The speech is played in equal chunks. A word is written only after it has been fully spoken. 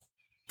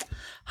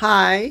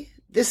Hi,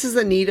 this is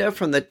Anita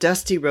from the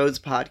Dusty Roads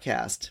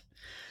podcast.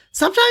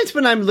 Sometimes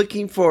when I'm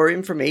looking for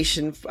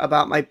information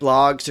about my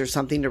blogs or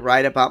something to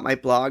write about my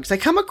blogs, I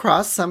come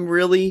across some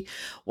really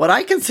what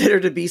I consider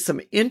to be some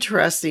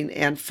interesting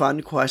and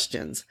fun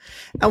questions.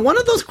 And one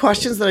of those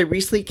questions that I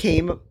recently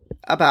came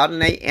about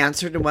and I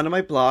answered in one of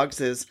my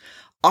blogs is,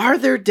 are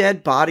there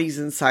dead bodies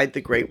inside the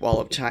Great Wall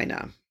of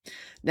China?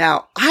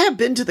 Now, I have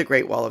been to the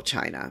Great Wall of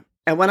China,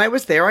 and when I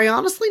was there, I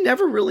honestly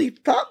never really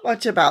thought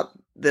much about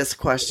this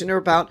question or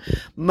about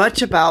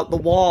much about the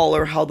wall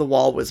or how the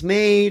wall was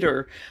made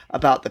or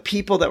about the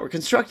people that were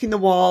constructing the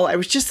wall. I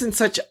was just in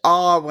such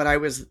awe when I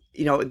was,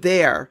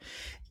 there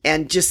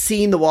and just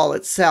seeing the wall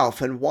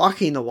itself and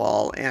walking the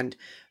wall and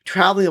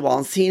traveling the wall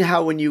and seeing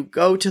how when you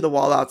go to the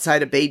wall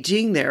outside of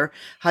Beijing there,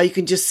 how you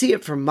can just see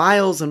it for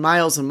miles and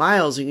miles and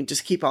miles. You can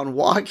just keep on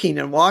walking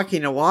and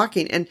walking and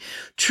walking. And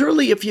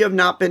truly, if you have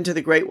not been to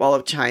the Great Wall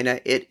of China,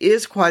 it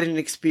is quite an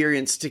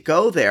experience to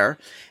go there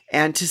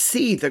and to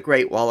see the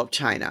Great Wall of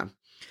China.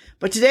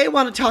 But today I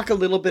want to talk a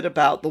little bit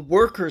about the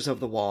workers of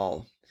the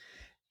wall,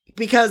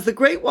 because the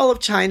Great Wall of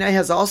China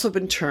has also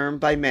been termed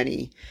by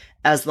many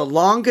as the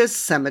longest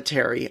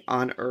cemetery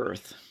on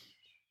Earth.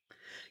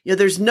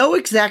 There's no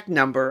exact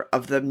number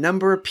of the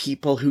number of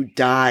people who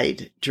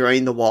died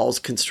during the wall's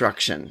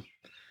construction.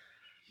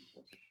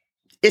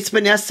 It's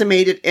been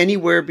estimated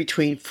anywhere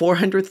between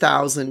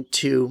 400,000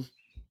 to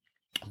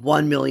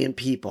 1 million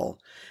people.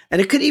 And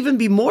it could even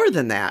be more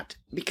than that,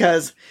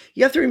 because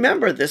you have to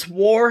remember this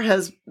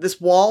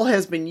wall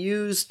has been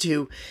used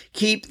to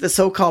keep the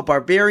so-called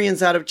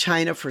barbarians out of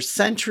China for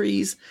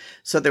centuries.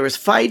 So there was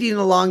fighting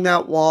along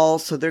that wall.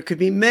 So there could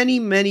be many,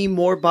 many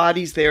more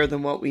bodies there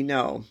than what we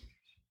know.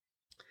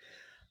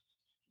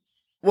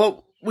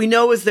 What we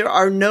know is there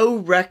are no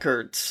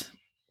records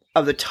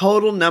of the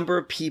total number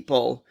of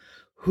people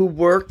who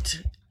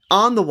worked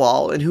on the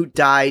wall and who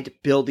died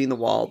building the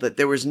wall, that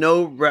there was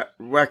no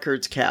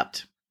records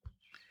kept.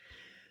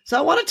 So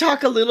I want to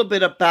talk a little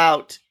bit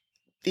about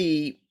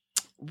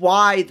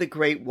why the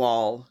Great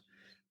Wall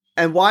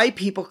and why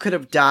people could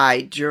have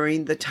died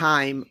during the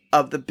time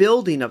of the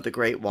building of the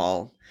Great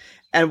Wall,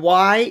 and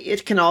why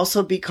it can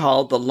also be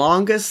called the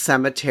longest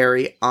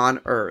cemetery on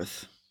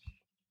Earth.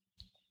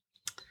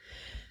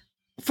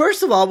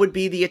 First of all would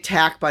be the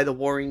attack by the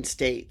warring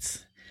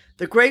states.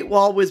 The Great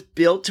Wall was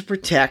built to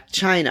protect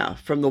China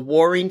from the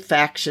warring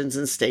factions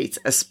and states,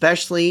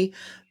 especially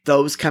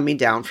those coming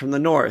down from the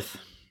north.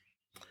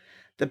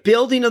 The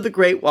building of the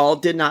Great Wall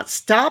did not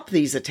stop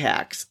these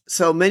attacks,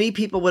 so many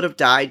people would have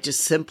died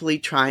just simply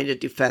trying to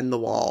defend the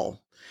wall.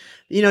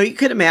 You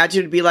could imagine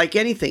it'd be like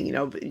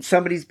anything.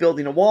 Somebody's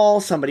building a wall,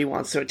 somebody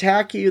wants to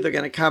attack you, they're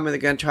going to come and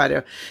they're going to try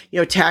to,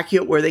 attack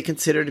you at where they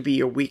consider to be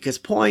your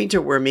weakest point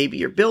or where maybe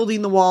you're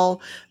building the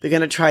wall. They're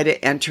going to try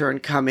to enter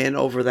and come in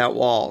over that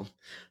wall.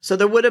 So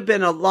there would have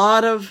been a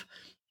lot of,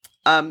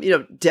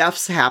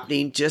 deaths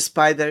happening just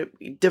by the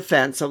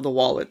defense of the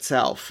wall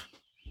itself.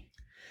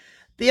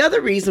 The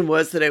other reason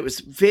was that it was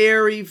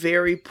very,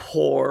 very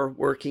poor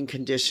working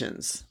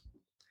conditions.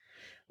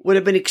 Would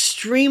have been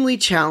extremely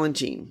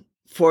challenging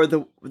for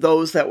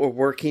those that were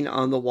working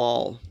on the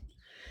wall.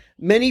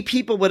 Many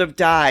people would have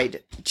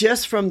died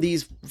just from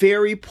these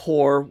very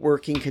poor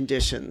working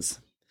conditions.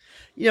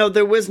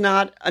 There was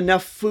not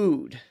enough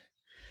food.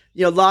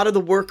 A lot of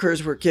the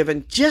workers were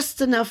given just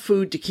enough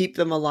food to keep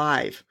them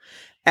alive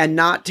and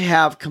not to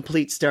have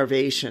complete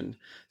starvation.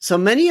 So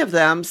many of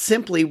them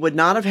simply would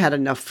not have had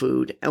enough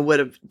food and would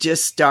have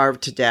just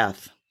starved to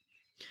death.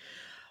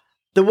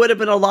 There would have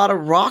been a lot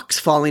of rocks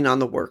falling on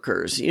the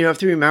workers. You have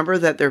to remember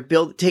that they're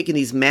taking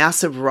these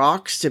massive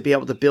rocks to be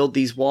able to build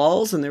these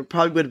walls, and there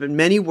probably would have been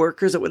many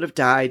workers that would have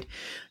died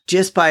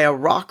just by a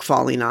rock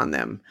falling on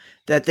them,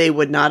 that they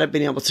would not have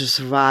been able to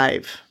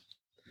survive.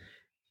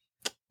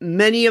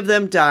 Many of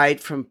them died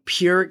from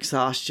pure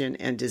exhaustion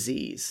and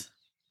disease.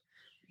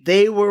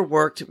 They were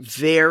worked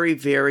very,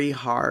 very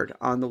hard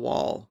on the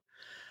wall.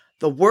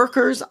 The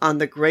workers on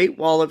the Great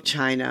Wall of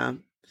China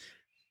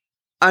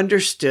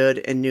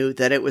understood and knew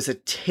that it was a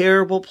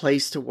terrible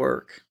place to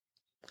work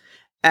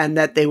and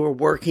that they were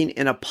working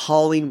in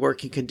appalling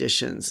working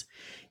conditions,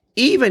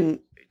 even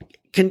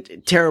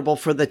terrible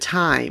for the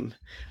time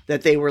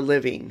that they were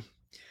living.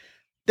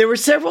 There were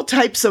several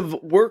types of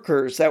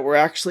workers that were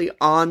actually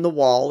on the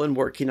wall and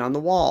working on the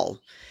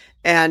wall.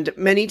 And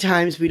many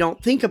times we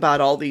don't think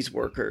about all these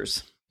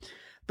workers.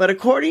 But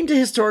according to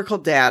historical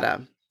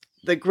data,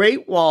 the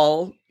Great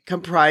Wall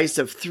comprised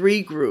of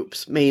three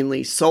groups,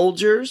 mainly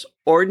soldiers,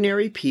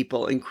 ordinary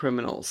people, and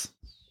criminals.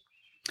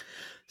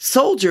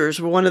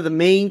 Soldiers were one of the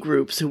main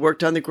groups who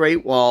worked on the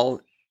Great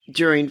Wall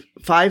during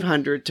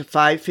 500 to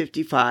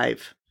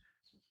 555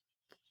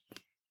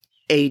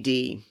 AD.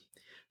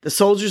 The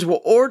soldiers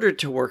were ordered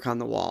to work on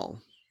the wall.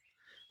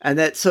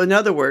 So in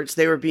other words,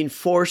 they were being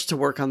forced to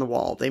work on the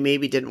wall. They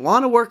maybe didn't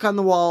want to work on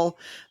the wall,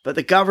 but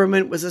the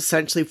government was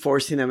essentially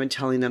forcing them and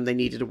telling them they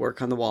needed to work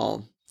on the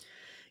wall.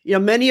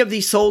 Many of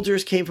these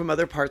soldiers came from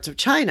other parts of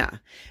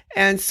China.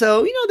 And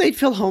so, they'd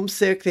feel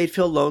homesick, they'd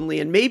feel lonely,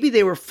 and maybe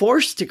they were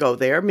forced to go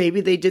there. Maybe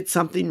they did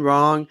something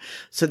wrong.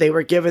 So they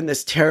were given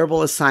this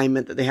terrible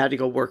assignment that they had to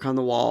go work on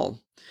the wall.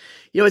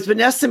 It's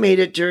been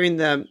estimated during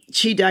the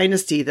Qi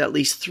dynasty that at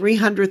least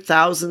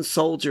 300,000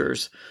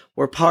 soldiers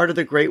were part of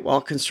the Great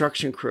Wall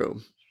construction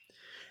crew.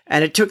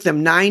 And it took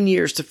them 9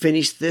 years to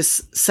finish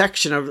this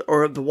section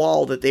of the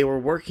wall that they were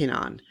working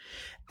on.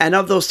 And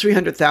of those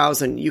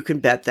 300,000, you can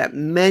bet that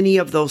many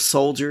of those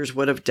soldiers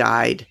would have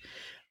died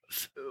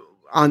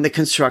on the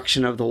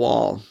construction of the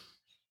wall.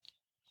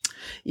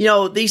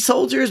 These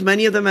soldiers,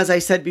 many of them, as I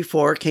said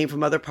before, came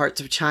from other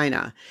parts of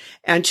China.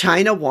 And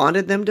China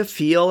wanted them to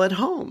feel at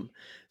home.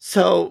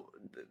 So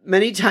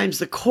many times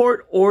the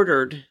court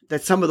ordered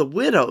that some of the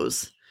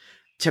widows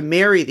to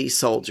marry these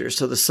soldiers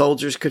so the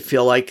soldiers could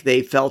feel like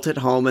they felt at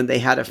home and they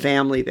had a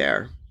family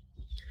there.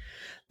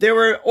 There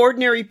were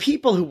ordinary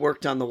people who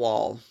worked on the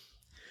wall.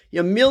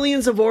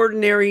 Millions of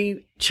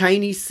ordinary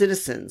Chinese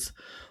citizens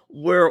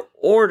were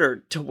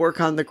ordered to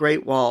work on the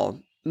Great Wall.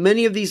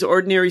 Many of these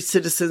ordinary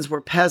citizens were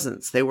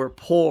peasants. They were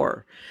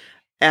poor,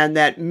 and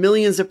that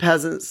millions of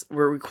peasants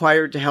were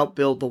required to help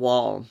build the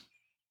wall.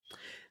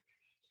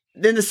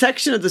 Then the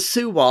section of the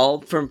Su Wall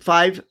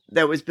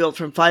that was built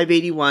from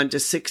 581 to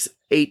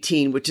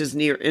 618, which is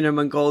near Inner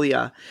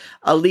Mongolia,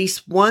 at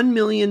least 1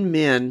 million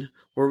men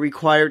were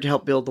required to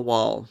help build the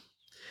wall.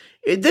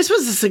 This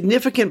was a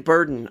significant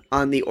burden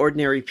on the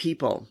ordinary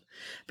people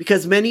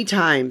because many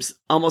times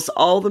almost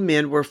all the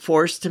men were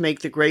forced to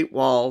make the Great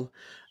Wall,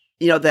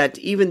 that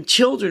even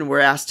children were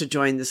asked to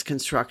join this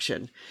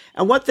construction.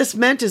 And what this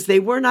meant is they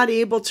were not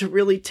able to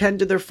really tend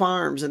to their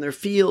farms and their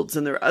fields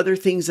and their other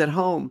things at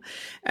home.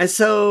 And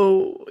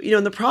so,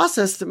 in the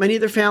process, many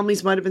of their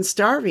families might have been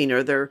starving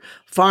or their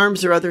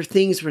farms or other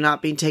things were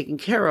not being taken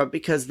care of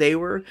because they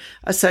were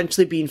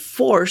essentially being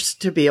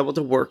forced to be able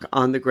to work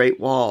on the Great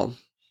Wall.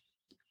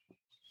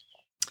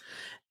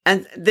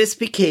 And this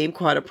became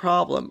quite a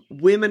problem.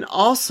 Women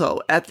also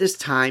at this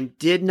time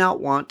did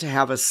not want to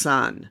have a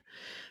son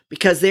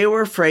because they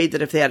were afraid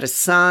that if they had a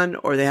son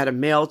or they had a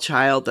male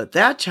child,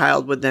 that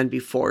child would then be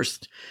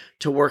forced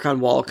to work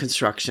on wall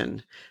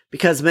construction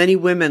because many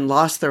women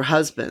lost their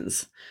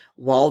husbands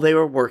while they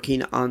were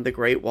working on the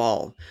Great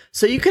Wall.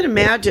 So you can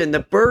imagine the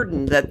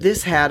burden that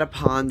this had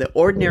upon the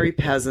ordinary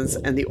peasants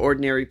and the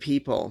ordinary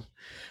people.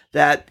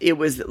 That it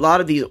was a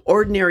lot of these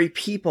ordinary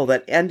people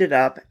that ended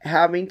up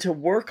having to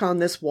work on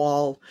this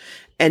wall,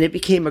 and it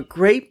became a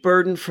great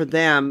burden for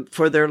them,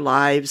 for their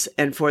lives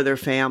and for their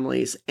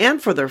families and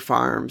for their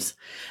farms.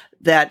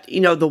 That,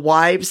 the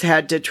wives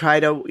had to try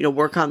to,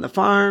 work on the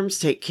farms,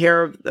 take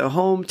care of the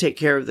home, take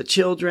care of the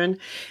children,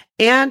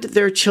 and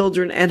their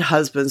children and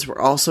husbands were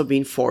also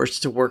being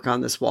forced to work on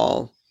this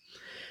wall.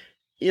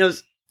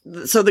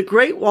 So the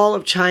Great Wall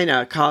of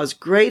China caused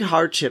great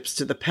hardships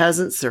to the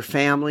peasants, their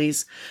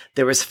families.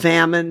 There was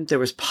famine, there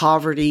was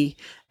poverty,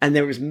 and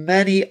there was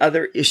many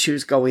other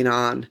issues going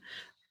on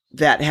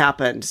that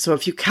happened. So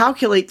if you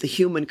calculate the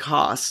human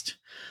cost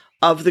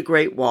of the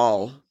Great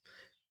Wall,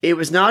 it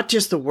was not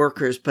just the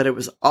workers, but it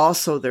was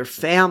also their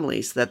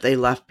families that they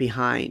left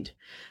behind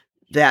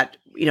that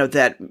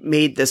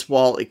made this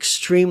wall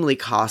extremely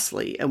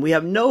costly. And we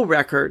have no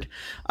record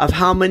of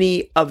how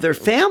many of their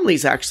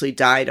families actually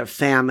died of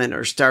famine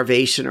or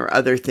starvation or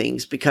other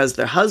things because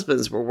their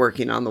husbands were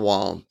working on the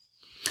wall.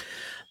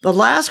 The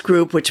last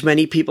group, which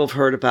many people have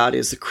heard about,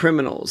 is the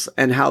criminals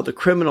and how the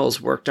criminals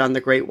worked on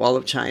the Great Wall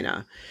of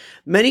China.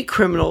 Many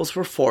criminals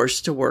were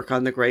forced to work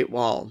on the Great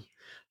Wall.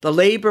 The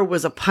labor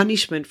was a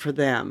punishment for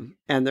them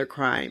and their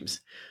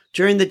crimes.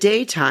 During the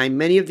daytime,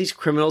 many of these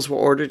criminals were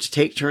ordered to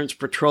take turns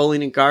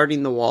patrolling and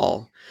guarding the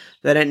wall.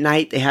 Then at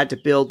night, they had to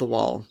build the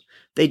wall.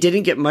 They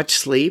didn't get much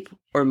sleep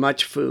or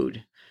much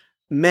food.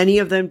 Many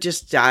of them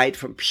just died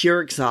from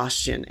pure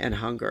exhaustion and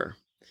hunger.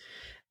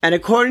 And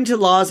according to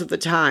laws of the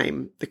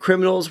time, the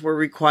criminals were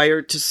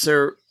required to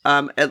serve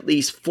at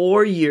least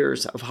 4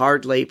 years of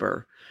hard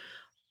labor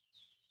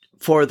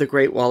for the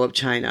Great Wall of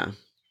China.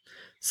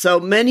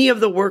 So many of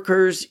the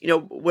workers,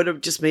 would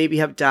have just maybe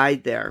have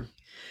died there.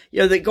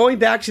 Going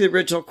back to the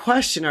original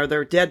question, are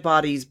there dead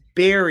bodies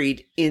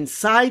buried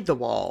inside the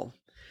wall?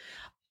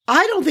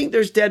 I don't think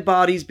there's dead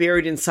bodies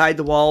buried inside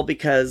the wall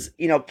because,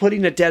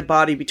 putting a dead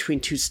body between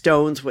two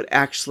stones would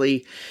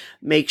actually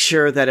make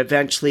sure that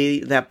eventually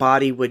that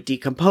body would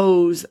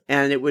decompose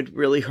and it would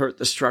really hurt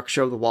the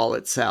structure of the wall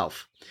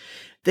itself.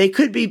 They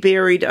could be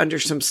buried under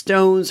some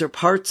stones or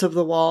parts of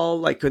the wall,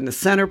 like in the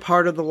center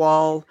part of the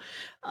wall.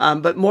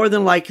 But more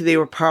than likely, they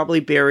were probably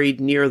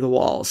buried near the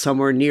wall.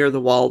 Somewhere near the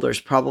wall,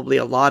 there's probably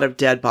a lot of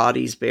dead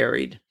bodies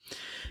buried.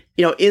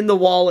 In the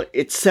wall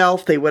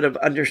itself, they would have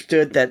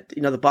understood that,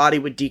 the body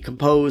would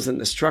decompose and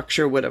the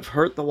structure would have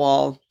hurt the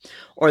wall,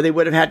 or they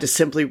would have had to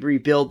simply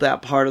rebuild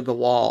that part of the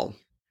wall.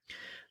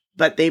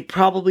 But they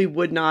probably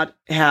would not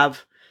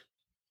have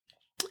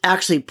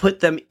actually put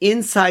them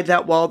inside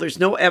that wall. There's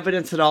no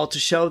evidence at all to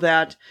show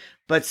that.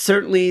 but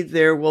certainly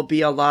there will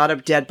be a lot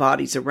of dead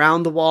bodies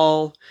around the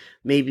wall,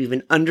 maybe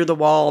even under the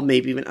wall,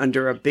 maybe even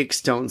under a big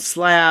stone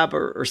slab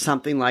or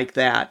something like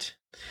that.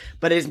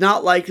 But it's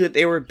not likely that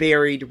they were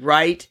buried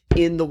right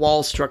in the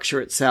wall structure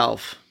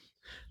itself,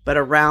 but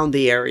around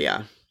the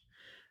area.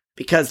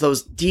 Because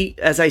those,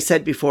 as I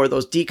said before,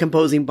 those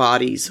decomposing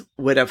bodies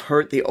would have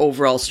hurt the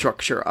overall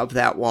structure of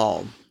that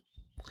wall.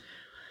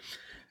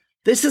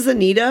 This is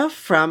Anita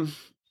from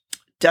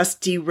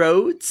Dusty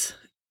Roads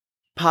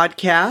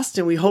podcast,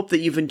 and we hope that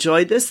you've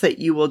enjoyed this, that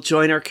you will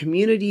join our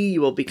community,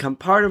 you will become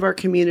part of our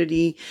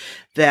community,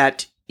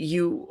 that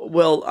you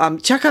will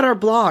check out our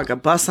blog, A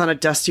Bus on a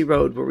Dusty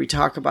Road, where we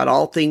talk about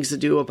all things to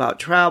do about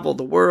travel,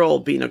 the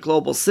world, being a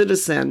global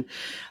citizen,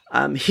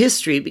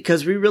 history,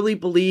 because we really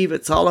believe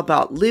it's all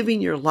about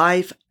living your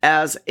life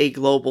as a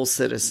global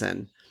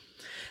citizen.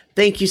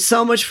 Thank you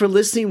so much for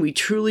listening. We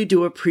truly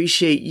do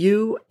appreciate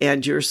you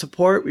and your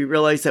support. We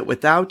realize that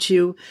without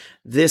you,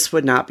 this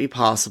would not be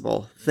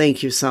possible.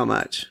 Thank you so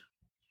much.